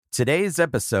Today's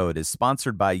episode is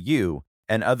sponsored by you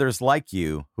and others like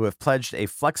you who have pledged a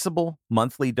flexible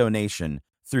monthly donation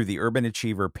through the Urban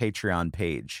Achiever Patreon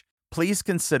page. Please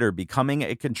consider becoming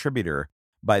a contributor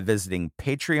by visiting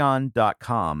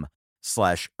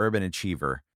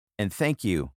patreon.com/urbanachiever. And thank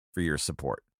you for your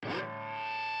support.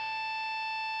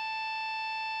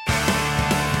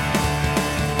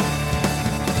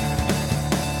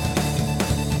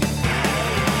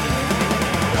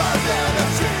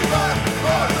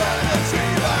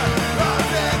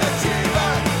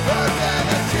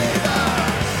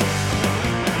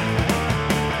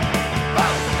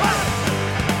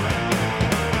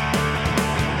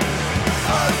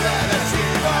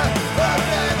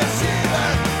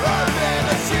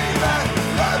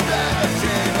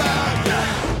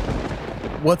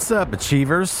 What's up,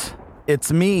 Achievers?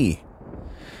 It's me,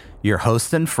 your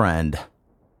host and friend,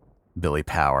 Billy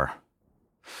Power.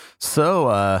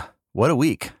 So, what a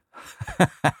week.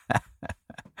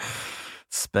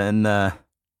 It's been an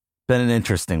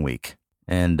interesting week.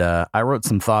 And I wrote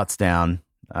some thoughts down.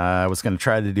 I was going to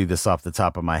try to do this off the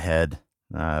top of my head,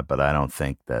 but I don't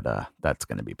think that that's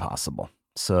going to be possible.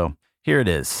 So, here it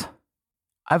is.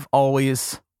 I've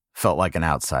always felt like an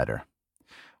outsider.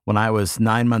 When I was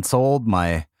 9 months old,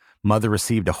 my mother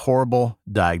received a horrible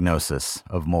diagnosis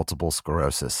of multiple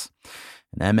sclerosis.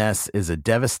 And MS is a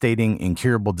devastating,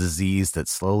 incurable disease that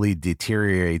slowly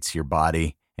deteriorates your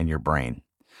body and your brain.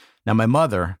 Now, my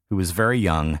mother, who was very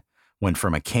young, went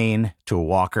from a cane to a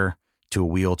walker to a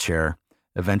wheelchair,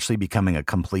 eventually becoming a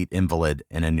complete invalid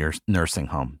in a nursing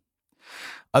home.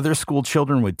 Other school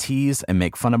children would tease and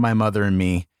make fun of my mother and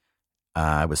me.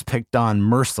 I was picked on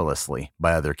mercilessly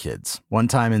by other kids. One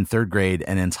time in third grade,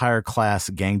 an entire class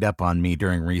ganged up on me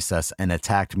during recess and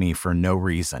attacked me for no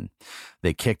reason.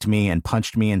 They kicked me and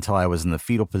punched me until I was in the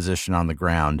fetal position on the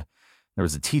ground. There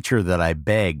was a teacher that I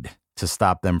begged to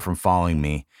stop them from following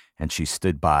me, and she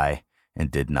stood by and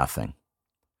did nothing.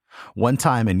 One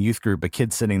time in youth group, a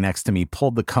kid sitting next to me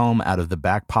pulled the comb out of the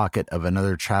back pocket of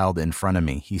another child in front of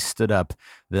me. He stood up,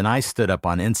 then I stood up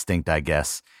on instinct, I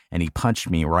guess, and he punched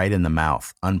me right in the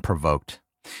mouth, unprovoked.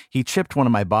 He chipped one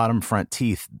of my bottom front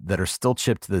teeth that are still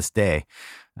chipped to this day.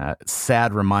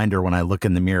 Sad reminder when I look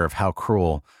in the mirror of how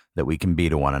cruel that we can be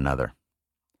to one another.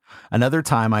 Another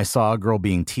time I saw a girl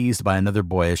being teased by another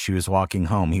boy as she was walking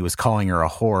home. He was calling her a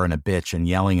whore and a bitch and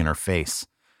yelling in her face.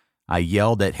 I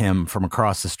yelled at him from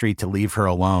across the street to leave her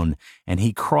alone, and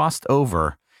he crossed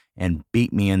over and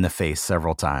beat me in the face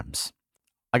several times.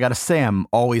 I gotta say, I'm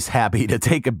always happy to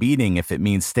take a beating if it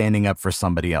means standing up for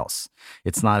somebody else.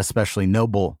 It's not especially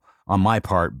noble on my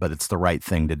part, but it's the right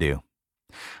thing to do.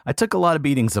 I took a lot of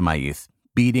beatings in my youth,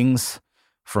 beatings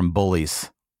from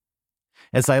bullies.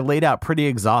 As I laid out pretty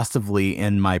exhaustively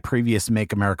in my previous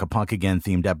Make America Punk Again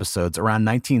themed episodes, around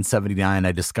 1979,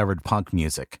 I discovered punk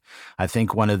music. I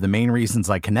think one of the main reasons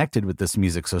I connected with this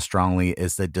music so strongly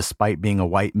is that despite being a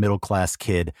white middle-class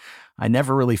kid, I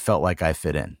never really felt like I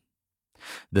fit in.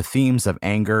 The themes of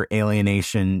anger,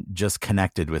 alienation just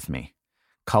connected with me.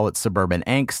 Call it suburban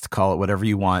angst, call it whatever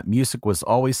you want. Music was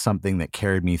always something that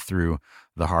carried me through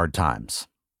the hard times.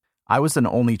 I was an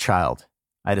only child.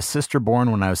 I had a sister born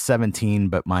when I was 17,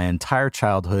 but my entire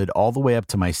childhood, all the way up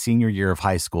to my senior year of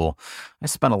high school, I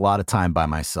spent a lot of time by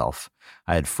myself.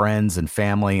 I had friends and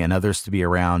family and others to be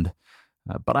around,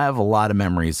 but I have a lot of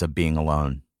memories of being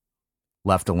alone,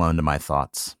 left alone to my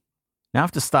thoughts. Now I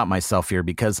have to stop myself here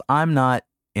because I'm not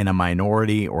in a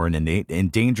minority or in an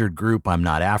endangered group. I'm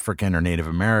not African or Native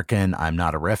American. I'm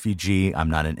not a refugee.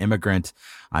 I'm not an immigrant.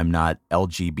 I'm not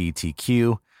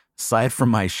LGBTQ. Aside from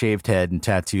my shaved head and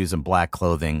tattoos and black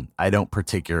clothing, I don't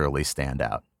particularly stand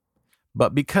out.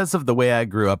 But because of the way I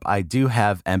grew up, I do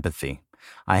have empathy.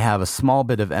 I have a small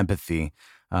bit of empathy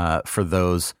for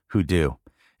those who do.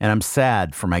 And I'm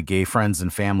sad for my gay friends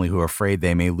and family who are afraid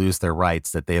they may lose their rights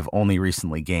that they have only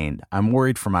recently gained. I'm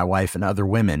worried for my wife and other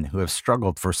women who have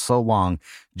struggled for so long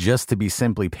just to be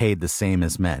simply paid the same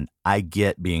as men. I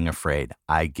get being afraid.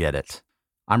 I get it.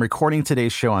 I'm recording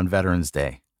today's show on Veterans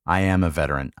Day. I am a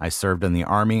veteran. I served in the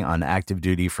Army on active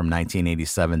duty from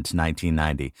 1987 to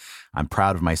 1990. I'm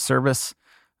proud of my service,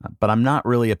 but I'm not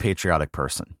really a patriotic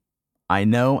person. I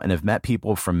know and have met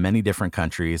people from many different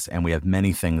countries, and we have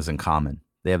many things in common.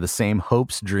 They have the same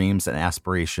hopes, dreams, and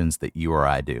aspirations that you or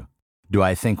I do. Do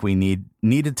I think we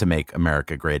needed to make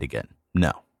America great again?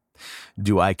 No.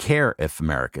 Do I care if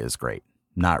America is great?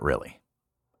 Not really.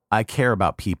 I care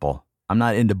about people. I'm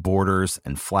not into borders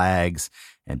and flags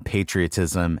and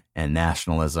patriotism and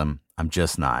nationalism. I'm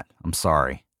just not. I'm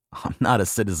sorry. I'm not a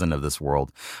citizen of this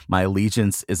world. My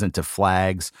allegiance isn't to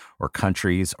flags or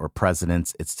countries or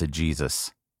presidents. It's to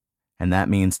Jesus. And that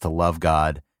means to love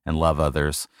God and love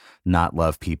others, not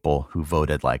love people who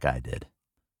voted like I did.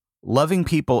 Loving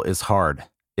people is hard.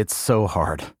 It's so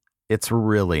hard. It's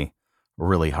really,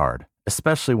 really hard,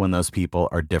 especially when those people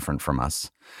are different from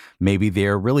us. Maybe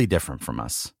they're really different from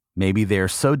us. Maybe they're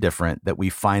so different that we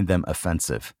find them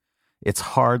offensive. It's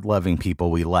hard loving people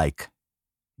we like,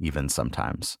 even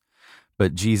sometimes.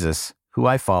 But Jesus, who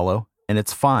I follow, and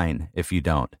it's fine if you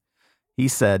don't, he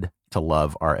said to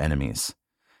love our enemies.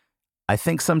 I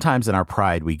think sometimes in our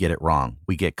pride, we get it wrong.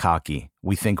 We get cocky.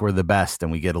 We think we're the best,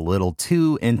 and we get a little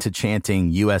too into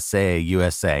chanting USA,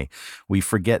 USA. We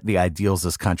forget the ideals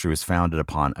this country was founded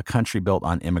upon, a country built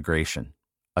on immigration,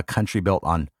 a country built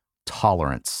on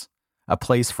tolerance, a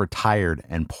place for tired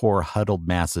and poor huddled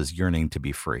masses yearning to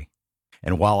be free.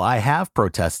 And while I have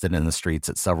protested in the streets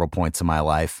at several points in my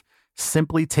life,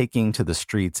 simply taking to the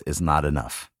streets is not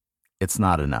enough. It's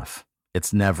not enough.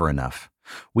 It's never enough.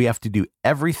 We have to do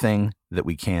everything that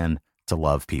we can to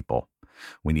love people.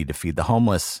 We need to feed the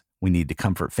homeless. We need to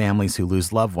comfort families who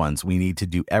lose loved ones. We need to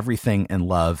do everything in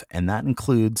love, and that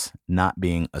includes not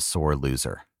being a sore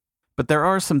loser. But there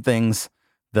are some things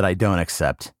that I don't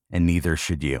accept, and neither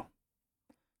should you.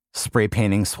 Spray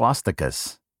painting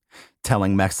swastikas,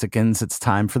 telling Mexicans it's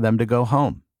time for them to go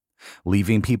home,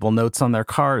 leaving people notes on their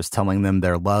cars telling them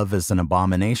their love is an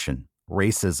abomination,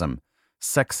 racism,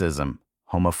 sexism,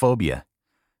 homophobia.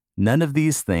 None of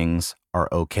these things are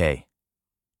okay.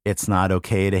 It's not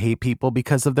okay to hate people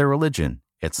because of their religion.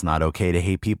 It's not okay to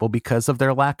hate people because of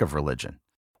their lack of religion.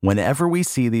 Whenever we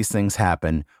see these things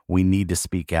happen, we need to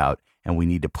speak out and we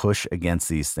need to push against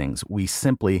these things. We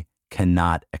simply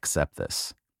cannot accept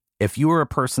this. If you are a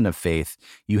person of faith,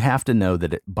 you have to know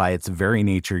that by its very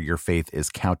nature, your faith is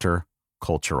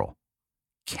counter-cultural.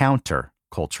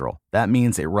 Counter-cultural. That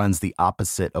means it runs the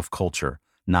opposite of culture.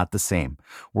 Not the same.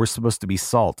 We're supposed to be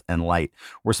salt and light.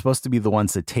 We're supposed to be the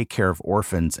ones that take care of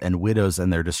orphans and widows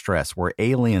in their distress. We're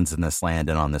aliens in this land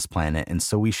and on this planet, and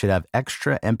so we should have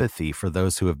extra empathy for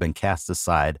those who have been cast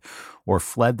aside or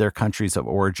fled their countries of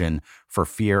origin for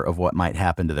fear of what might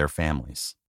happen to their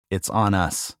families. It's on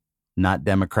us, not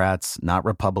Democrats, not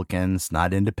Republicans,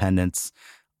 not independents.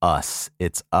 Us.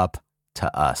 It's up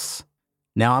to us.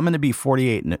 Now, I'm going to be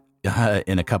 48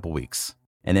 in a couple weeks.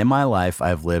 And in my life,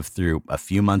 I've lived through a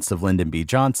few months of Lyndon B.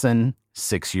 Johnson,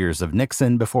 6 years of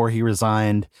Nixon before he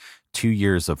resigned, 2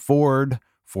 years of Ford,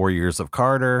 4 years of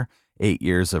Carter, 8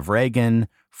 years of Reagan,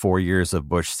 4 years of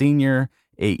Bush Sr.,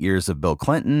 8 years of Bill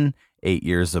Clinton, 8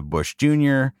 years of Bush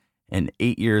Jr., and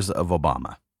 8 years of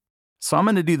Obama. So I'm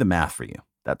going to do the math for you.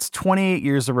 That's 28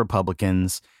 years of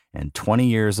Republicans and 20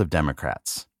 years of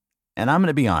Democrats. And I'm going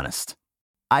to be honest,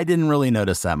 I didn't really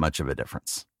notice that much of a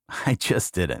difference. I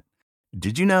just didn't.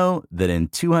 Did you know that in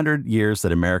 200 years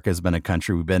that America has been a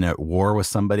country, we've been at war with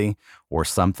somebody or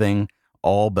something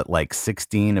all but like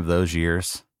 16 of those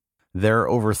years? There are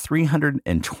over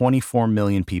 324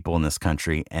 million people in this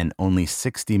country, and only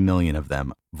 60 million of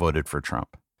them voted for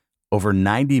Trump. Over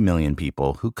 90 million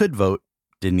people who could vote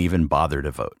didn't even bother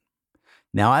to vote.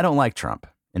 Now, I don't like Trump.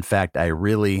 In fact, I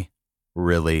really,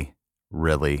 really,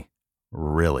 really,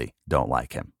 really don't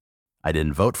like him. I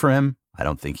didn't vote for him. I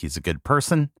don't think he's a good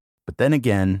person. But then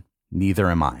again, neither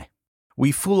am I.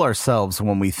 We fool ourselves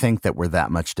when we think that we're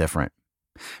that much different.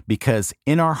 Because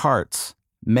in our hearts,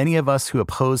 many of us who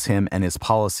oppose him and his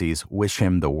policies wish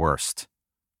him the worst.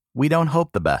 We don't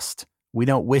hope the best. We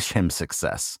don't wish him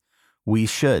success. We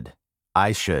should.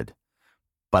 I should.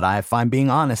 But if I'm being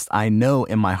honest, I know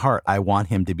in my heart I want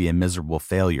him to be a miserable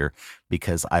failure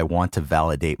because I want to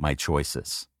validate my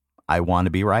choices. I want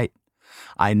to be right.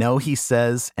 I know he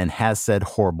says and has said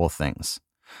horrible things.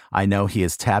 I know he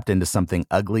has tapped into something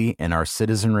ugly in our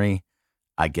citizenry.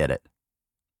 I get it.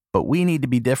 But we need to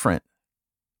be different.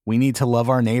 We need to love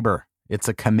our neighbor. It's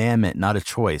a commandment, not a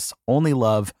choice. Only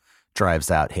love drives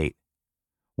out hate.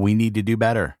 We need to do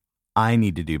better. I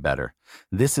need to do better.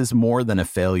 This is more than a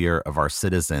failure of our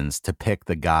citizens to pick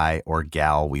the guy or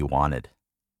gal we wanted.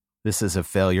 This is a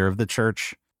failure of the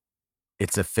church.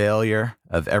 It's a failure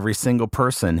of every single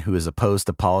person who is opposed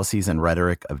to policies and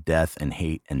rhetoric of death and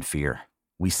hate and fear.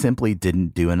 We simply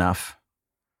didn't do enough.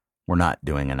 We're not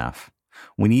doing enough.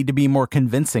 We need to be more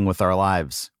convincing with our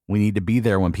lives. We need to be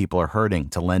there when people are hurting,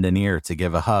 to lend an ear, to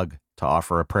give a hug, to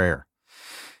offer a prayer.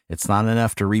 It's not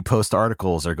enough to repost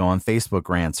articles or go on Facebook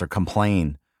rants or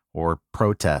complain or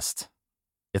protest.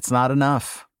 It's not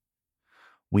enough.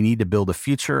 We need to build a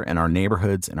future in our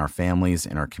neighborhoods, in our families,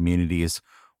 in our communities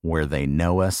where they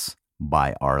know us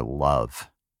by our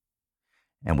love.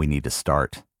 And we need to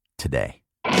start today.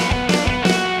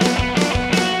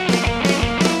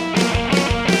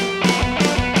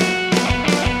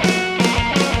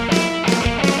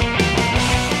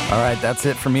 All right, that's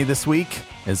it for me this week.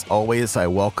 As always, I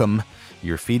welcome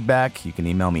your feedback. You can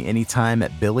email me anytime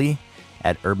at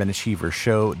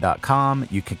billy@urbanachievershow.com.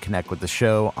 You can connect with the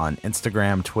show on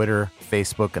Instagram, Twitter,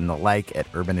 Facebook, and the like at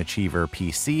Urban Achiever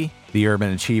PC. The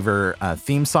Urban Achiever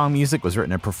theme song music was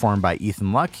written and performed by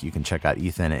Ethan Luck. You can check out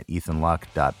Ethan at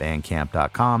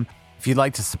ethanluck.bandcamp.com. If you'd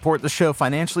like to support the show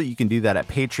financially, you can do that at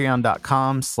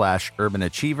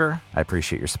patreon.com/urbanachiever. I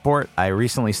appreciate your support. I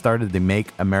recently started the Make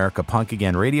America Punk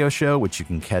Again radio show, which you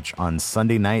can catch on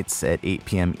Sunday nights at 8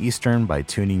 p.m. Eastern by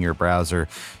tuning your browser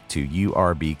to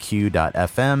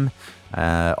urbq.fm.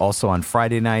 Also on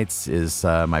Friday nights is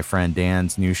my friend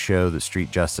Dan's new show, the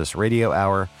Street Justice Radio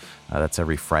Hour. That's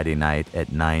every Friday night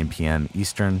at 9 p.m.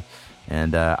 Eastern.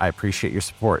 And I appreciate your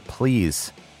support.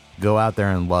 Please go out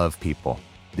there and love people.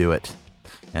 Do it.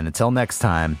 And until next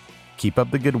time, keep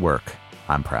up the good work.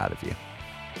 I'm proud of you.